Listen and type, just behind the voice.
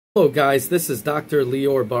Hello guys, this is Dr.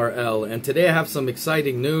 Lior Bar-El, and today I have some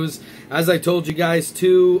exciting news. As I told you guys,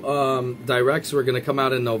 two directs were going to come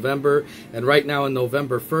out in November, and right now in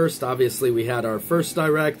November 1st, obviously we had our first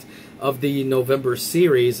direct of the November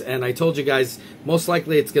series, and I told you guys most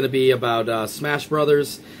likely it's going to be about Smash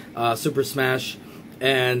Brothers, Super Smash,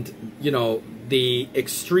 and, you know, the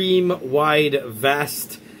extreme, wide,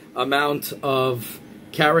 vast amount of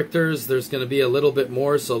characters. There's going to be a little bit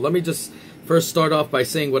more, so let me just first start off by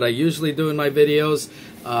saying what I usually do in my videos.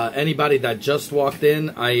 Anybody that just walked in,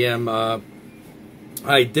 I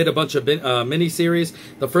did a bunch of mini-series.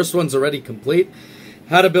 The first one's already complete.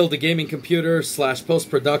 How to build a gaming computer /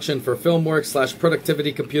 post-production for film work /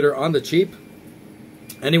 productivity computer on the cheap.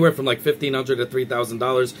 Anywhere from like $1,500 to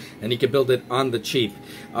 $3,000, and you can build it on the cheap.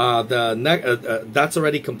 That's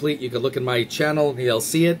already complete. You can look at my channel, you'll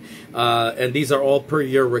see it. And these are all per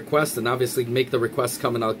your request, and obviously make the requests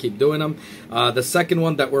come and I'll keep doing them. The second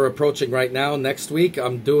one that we're approaching right now, next week,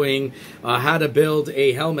 I'm doing how to build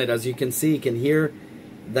a helmet. As you can see, you can hear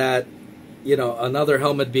that, you know, another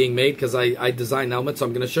helmet being made because I design helmets. So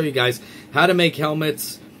I'm going to show you guys how to make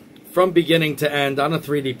helmets from beginning to end on a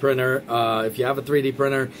 3D printer. If you have a 3D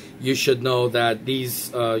printer, you should know that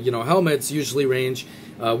these, you know, helmets usually range,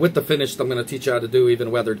 with the finished, I'm going to teach you how to do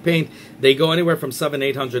even weathered paint. They go anywhere from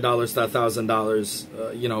 $700, $800 to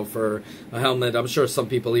 $1,000, you know, for a helmet. I'm sure some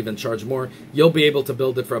people even charge more. You'll be able to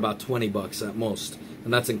build it for about 20 bucks at most,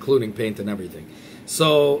 and that's including paint and everything.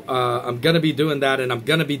 So I'm going to be doing that, and I'm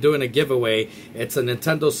going to be doing a giveaway. It's a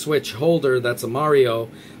Nintendo Switch holder that's a Mario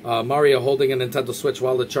holding a Nintendo Switch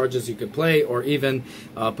while it charges. You could play, or even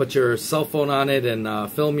put your cell phone on it and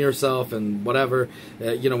film yourself and whatever,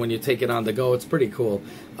 you know, when you take it on the go. It's pretty cool.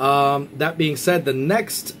 That being said, the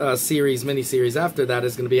next mini-series after that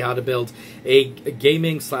is going to be how to build a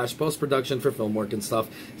gaming / post-production for film work and stuff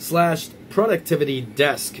 / productivity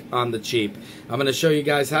desk on the cheap. I'm going to show you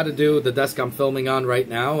guys how to do the desk I'm filming on right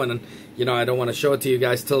now, and you know, I don't want to show it to you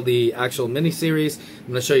guys till the actual mini-series. I'm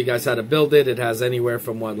going to show you guys how to build it. It has anywhere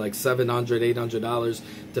from what, like $700, $800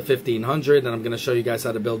 to $1,500, and I'm going to show you guys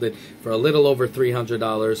how to build it for a little over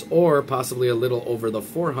 $300, or possibly a little over the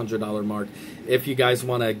 $400 mark if you guys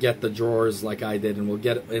want to get the drawers like I did, and we'll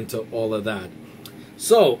get into all of that.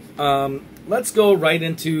 So let's go right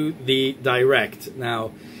into the direct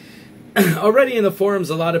now. Already in the forums,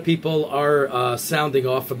 a lot of people are sounding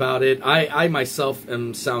off about it. I myself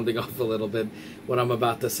am sounding off a little bit what I'm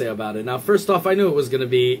about to say about it. Now, first off, I knew it was going to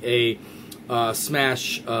be a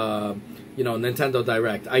Smash, you know, Nintendo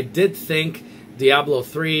Direct. I did think Diablo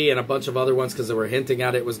 3 and a bunch of other ones, because they were hinting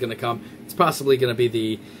at it, was going to come. It's possibly going to be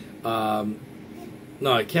the...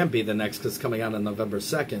 no, it can't be the next, because it's coming out on November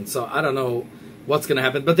 2nd. So I don't know what's going to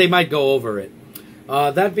happen, but they might go over it.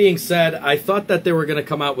 That being said, I thought that they were going to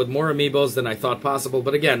come out with more Amiibos than I thought possible.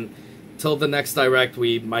 But again, till the next Direct,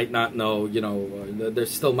 we might not know. You know, there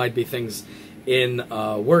still might be things in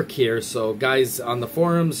work here. So guys on the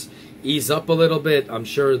forums, ease up a little bit. I'm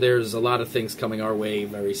sure there's a lot of things coming our way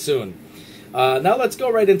very soon. Now let's go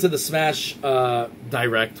right into the Smash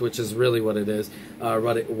Direct, which is really what it is,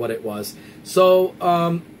 what it was. So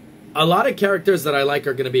a lot of characters that I like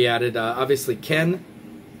are going to be added. Obviously, Ken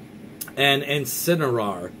and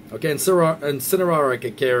Incineroar. Okay,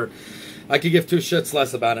 Incineroar I could give two shits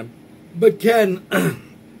less about him. But Ken,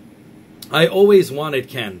 I always wanted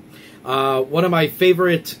Ken. One of my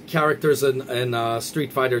favorite characters in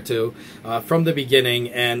Street Fighter 2 from the beginning,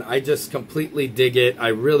 and I just completely dig it. I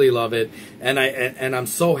really love it, and I'm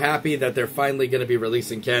so happy that they're finally going to be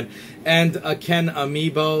releasing Ken and a Ken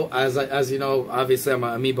Amiibo. As you know, obviously I'm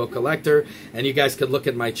an Amiibo collector, and you guys could look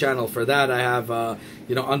at my channel for that. I have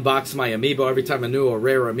you know, unbox my Amiibo every time a new or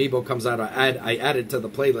rare Amiibo comes out. I add it to the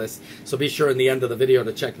playlist, so be sure in the end of the video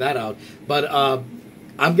to check that out. But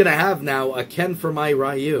I'm going to have now a Ken for my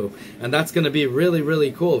Ryu, and that's going to be really,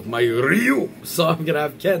 really cool. My Ryu! So I'm going to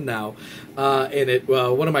have Ken now in it.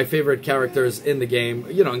 One of my favorite characters in the game,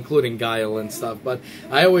 you know, including Guile and stuff. But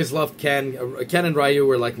I always loved Ken. Ken and Ryu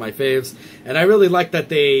were like my faves, and I really like that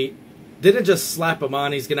they didn't just slap him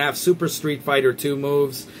on. He's going to have Super Street Fighter 2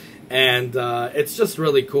 moves, and it's just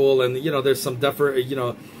really cool. And, you know, there's some different, you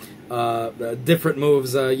know, different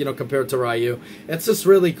moves, you know, compared to Ryu. It's just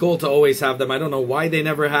really cool to always have them. I don't know why they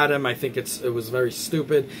never had him. I think it was very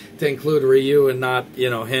stupid to include Ryu and not, you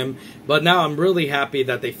know, him. But now I'm really happy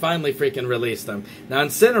that they finally freaking released him. Now,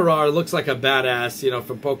 Incineroar looks like a badass, you know,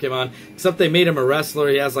 from Pokemon, except they made him a wrestler.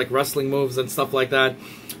 He has, like, wrestling moves and stuff like that.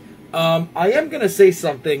 I am going to say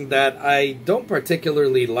something that I don't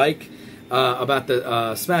particularly like about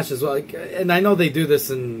the Smash as well. And I know they do this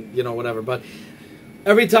and, you know, whatever, but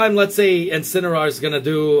every time, let's say, Incineroar is going to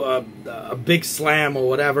do a big slam or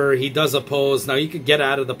whatever, he does a pose. Now, you could get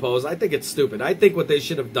out of the pose. I think it's stupid. I think what they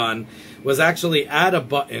should have done was actually add a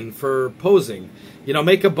button for posing. You know,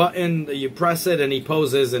 make a button, you press it, and he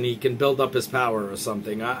poses, and he can build up his power or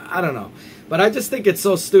something. I don't know. But I just think it's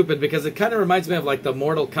so stupid because it kind of reminds me of, like, the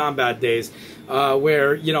Mortal Kombat days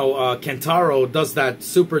where, you know, Kentaro does that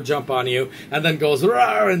super jump on you and then goes,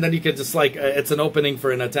 rawr, and then you can just, like, it's an opening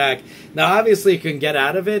for an attack. Now, obviously, you can get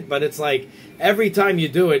out of it, but it's like every time you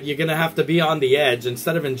do it, you're going to have to be on the edge.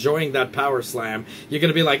 Instead of enjoying that power slam, you're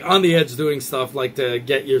going to be, like, on the edge doing stuff, like, to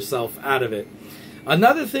get yourself out of it.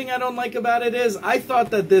 Another thing I don't like about it is I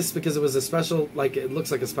thought that this, because it was a special, like, it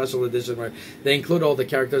looks like a special edition where they include all the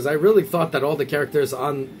characters. I really thought that all the characters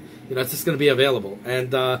on, you know, it's just going to be available.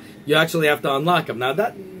 And you actually have to unlock them. Now,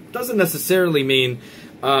 that doesn't necessarily mean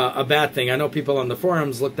a bad thing. I know people on the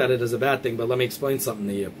forums looked at it as a bad thing, but let me explain something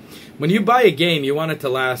to you. When you buy a game, you want it to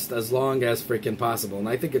last as long as freaking possible. And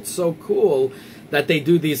I think it's so cool that they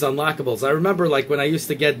do these unlockables. I remember, like, when I used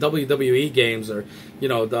to get WWE games or, you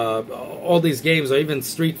know, all these games, or even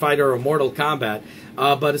Street Fighter or Mortal Kombat,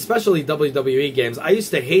 but especially WWE games, I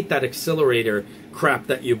used to hate that accelerator crap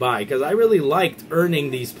that you buy because I really liked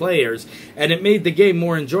earning these players, and it made the game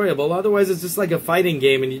more enjoyable. Otherwise, it's just like a fighting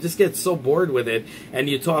game, and you just get so bored with it, and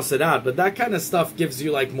you toss it out. But that kind of stuff gives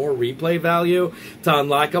you, like, more replay value to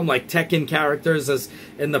unlock them, like Tekken characters, as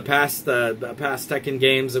in the past Tekken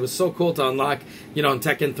games. It was so cool to unlock, you know, in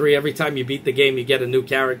Tekken 3, every time you beat the game, you get a new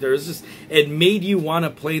character. It's just, it made you want to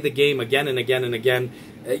play the game again and again and again,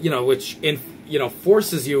 you know, which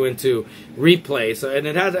forces you into replay. So, and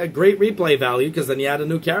it has a great replay value because then you add a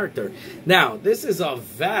new character. Now, this is a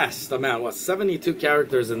vast amount, 72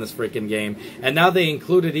 characters in this freaking game, and now they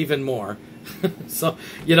included even more. So,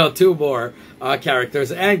 you know, 2 more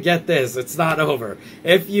characters. And get this, it's not over.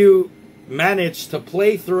 If you manage to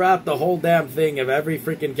play throughout the whole damn thing of every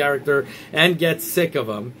freaking character and get sick of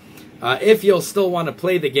them, if you'll still want to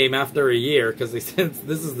play the game after a year, because they said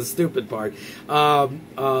this is the stupid part.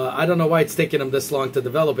 I don't know why it's taking them this long to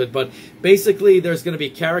develop it, but basically there's going to be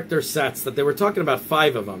character sets that they were talking about,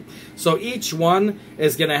 5 of them. So each one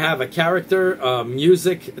is going to have a character,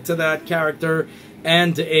 music to that character,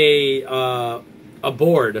 and a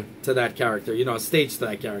board to that character, you know, a stage to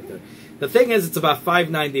that character. The thing is, it's about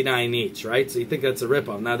 $5.99 each, right? So you think that's a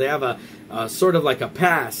ripoff. Now they have a sort of like a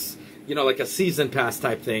pass, you know, like a season pass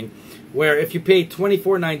type thing, where if you pay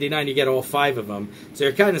 $24.99, you get all 5 of them. So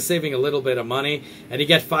you're kind of saving a little bit of money, and you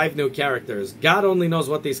get 5 new characters. God only knows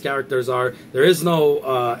what these characters are. There is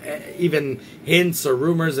no even hints or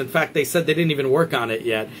rumors. In fact, they said they didn't even work on it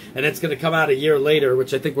yet, and it's going to come out a year later,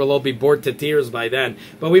 which I think we'll all be bored to tears by then.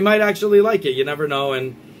 But we might actually like it. You never know.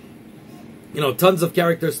 And, you know, tons of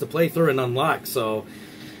characters to play through and unlock. So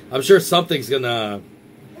I'm sure something's going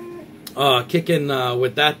to kick in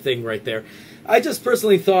with that thing right there. I just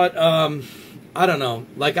personally thought, I don't know,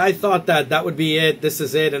 like I thought that would be it, this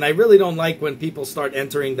is it, and I really don't like when people start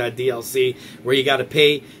entering that DLC where you got to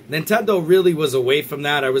pay. Nintendo really was away from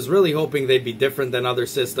that. I was really hoping they'd be different than other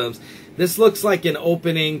systems. This looks like an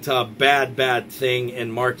opening to a bad thing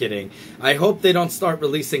in marketing. I hope they don't start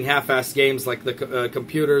releasing half-assed games like the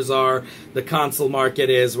computers are, the console market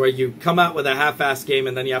is, where you come out with a half-assed game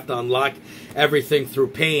and then you have to unlock everything through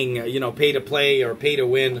paying, you know, pay to play or pay to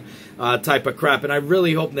win type of crap. And I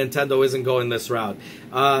really hope Nintendo isn't going this route.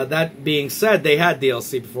 That being said, they had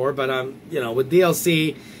DLC before, but you know, with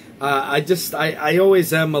DLC, I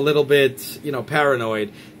always am a little bit, you know,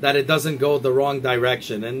 paranoid that it doesn't go the wrong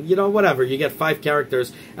direction. And, you know, whatever, you get 5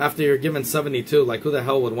 characters after you're given 72. Like, who the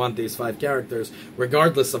hell would want these 5 characters,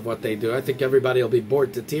 regardless of what they do? I think everybody will be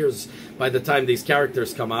bored to tears by the time these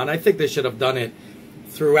characters come on. I think they should have done it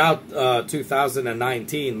throughout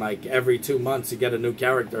 2019, like every 2 months you get a new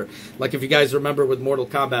character. Like if you guys remember with Mortal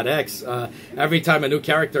Kombat X, every time a new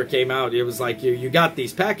character came out, it was like you got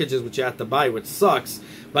these packages which you had to buy, which sucks.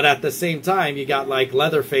 But at the same time, you got like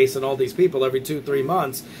Leatherface and all these people every 2-3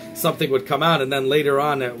 months, something would come out, and then later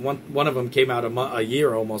on, one of them came out a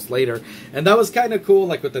year almost later, and that was kind of cool,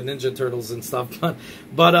 like with the Ninja Turtles and stuff.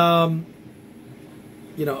 But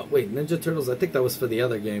you know, wait, Ninja Turtles, I think that was for the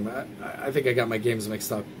other game. I think I got my games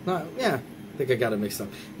mixed up. Yeah, I think I got it mixed up.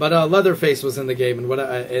 But Leatherface was in the game in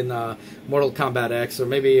Mortal Kombat X, or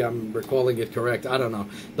maybe I'm recalling it correct. I don't know.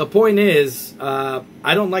 The point is, I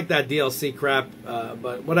don't like that DLC crap,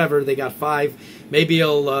 but whatever, they got 5. Maybe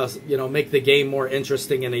it'll, you know, make the game more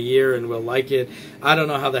interesting in a year and we'll like it. I don't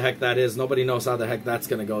know how the heck that is. Nobody knows how the heck that's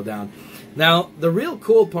going to go down. Now, the real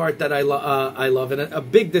cool part that I love, and a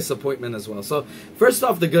big disappointment as well. So, first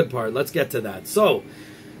off, the good part. Let's get to that. So,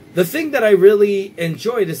 The thing that I really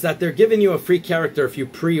enjoyed is that they're giving you a free character if you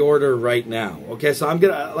pre-order right now. Okay, so I'm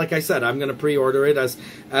gonna, like I said, I'm gonna pre-order it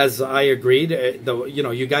as I agreed.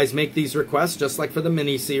 You guys make these requests just like for the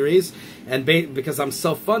mini series, and because I'm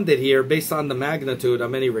self-funded here, based on the magnitude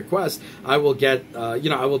of any request, I will get,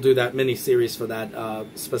 I will do that mini series for that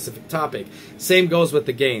specific topic. Same goes with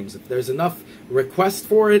the games. If there's enough request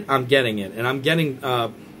for it, I'm getting it, and I'm getting.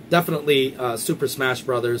 Definitely Super Smash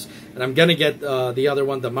Brothers, and I'm gonna get the other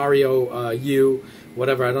one, the Mario U,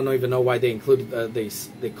 whatever. I don't even know why they included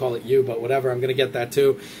they call it U, but whatever. I'm gonna get that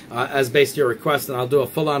too, as based your request, and I'll do a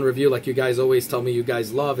full-on review like you guys always tell me you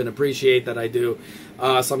guys love and appreciate that I do.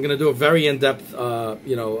 So I'm gonna do a very in-depth,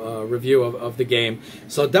 review of the game.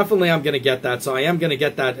 So definitely I'm gonna get that. So I am gonna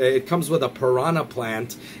get that. It comes with a piranha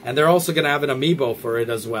plant, and they're also gonna have an amiibo for it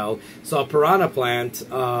as well. So a piranha plant.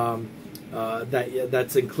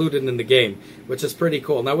 That's included in the game, which is pretty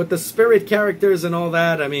cool. Now with the spirit characters and all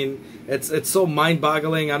that, I mean, it's so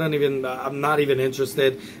mind-boggling. I'm not even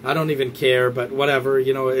interested. I don't even care. But whatever,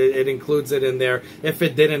 it includes it in there. If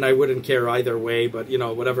it didn't, I wouldn't care either way. But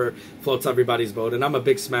whatever floats everybody's boat. And I'm a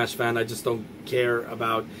big Smash fan. I just don't care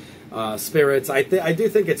about spirits. I do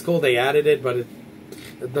think it's cool they added it, but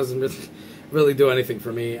it doesn't really do anything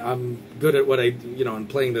for me. I'm good at what in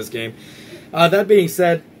playing this game. That being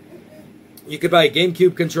said, you could buy a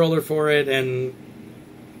GameCube controller for it and,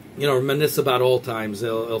 reminisce about old times.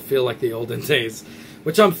 It'll feel like the olden days,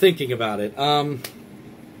 which I'm thinking about it.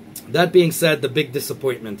 That being said, the big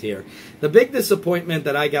disappointment here. The big disappointment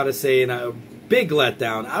that I gotta say, and a big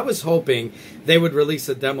letdown, I was hoping they would release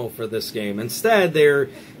a demo for this game. Instead, they're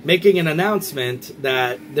making an announcement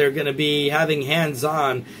that they're going to be having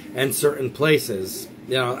hands-on in certain places.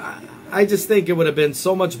 I just think it would have been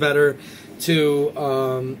so much better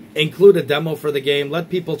to include a demo for the game, let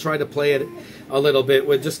people try to play it a little bit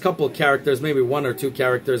with just a couple of characters, maybe 1 or 2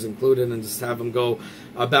 characters included, and just have them go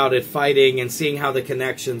about it fighting and seeing how the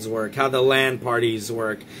connections work, how the LAN parties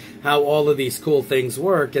work, how all of these cool things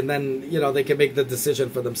work, and then, they can make the decision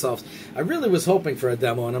for themselves. I really was hoping for a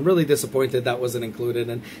demo, and I'm really disappointed that wasn't included,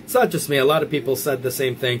 and it's not just me. A lot of people said the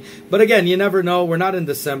same thing. But again, you never know. We're not in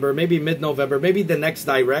December, maybe mid-November, maybe the next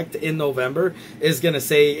Direct in November is going to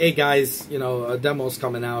say, hey guys, a demo's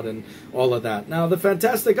coming out and all of that. Now, the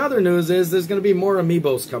fantastic other news is there's going to be more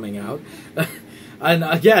Amiibos coming out. And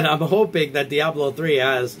again, I'm hoping that Diablo 3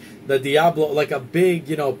 has the Diablo, like a big,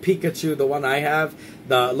 Pikachu, the one I have.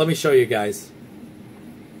 Let me show you guys.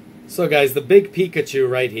 So guys, the big Pikachu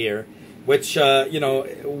right here, which,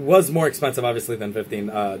 was more expensive, obviously, than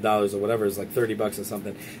 $15 or whatever. It's like 30 bucks or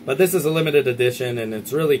something. But this is a limited edition, and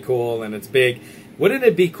it's really cool, and it's big. Wouldn't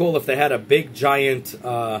it be cool if they had a big, giant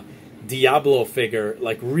Diablo figure,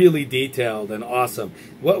 like really detailed and awesome?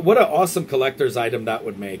 What an awesome collector's item that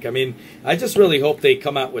would make. I mean, I just really hope they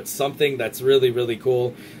come out with something that's really, really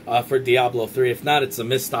cool for Diablo 3. If not, it's a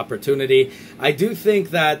missed opportunity. I do think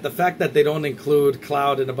that the fact that they don't include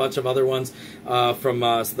Cloud and a bunch of other ones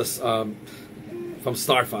from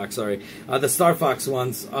Star Fox, sorry. The Star Fox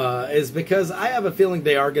ones is because I have a feeling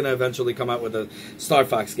they are going to eventually come out with a Star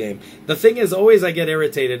Fox game. The thing is, always I get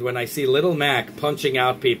irritated when I see Little Mac punching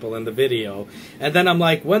out people in the video, and then I'm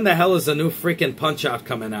like, when the hell is a new freaking Punch-Out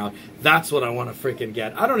coming out? That's what I want to freaking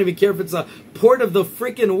get. I don't even care if it's a port of the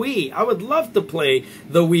freaking Wii. I would love to play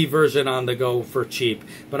the Wii version on the go for cheap,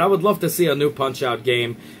 but I would love to see a new Punch-Out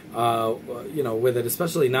game. With it,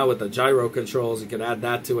 especially now with the gyro controls, you could add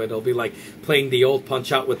that to it. It'll be like playing the old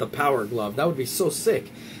Punch-Out with the Power Glove. That would be so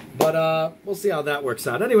sick. But we'll see how that works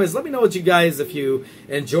out. Anyways, let me know what you guys, if you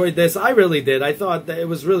enjoyed this. I really did. I thought that it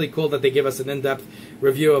was really cool that they give us an in-depth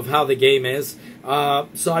review of how the game is.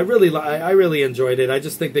 So I really enjoyed it. I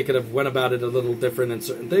just think they could have went about it a little different in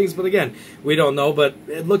certain things. But again, we don't know. But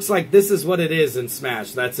it looks like this is what it is in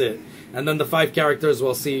Smash. That's it. And then the 5 characters,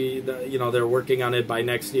 we'll see, they're working on it by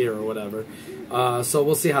next year or whatever. So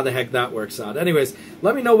we'll see how the heck that works out. Anyways,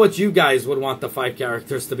 let me know what you guys would want the 5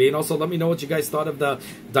 characters to be. And also let me know what you guys thought of the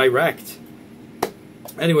Direct.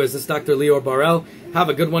 Anyways, this is Dr. Leor Barel. Have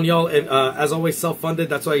a good one, y'all. As always, self-funded.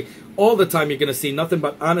 That's why all the time you're going to see nothing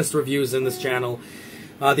but honest reviews in this channel.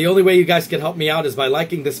 The only way you guys can help me out is by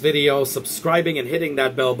liking this video, subscribing, and hitting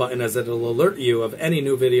that bell button, as it'll alert you of any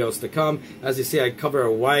new videos to come. As you see, I cover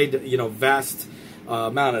a wide, vast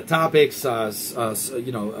amount of topics.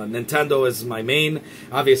 Nintendo is my main.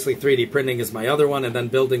 Obviously, 3D printing is my other one, and then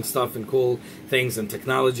building stuff and cool things and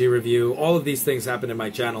technology review. All of these things happen in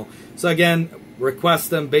my channel. So again,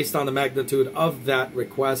 request them based on the magnitude of that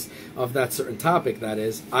request, of that certain topic, that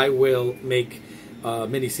is. I will make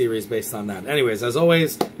mini-series based on that. Anyways, as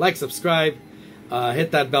always, like, subscribe,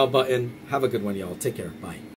 hit that bell button. Have a good one, y'all. Take care. Bye.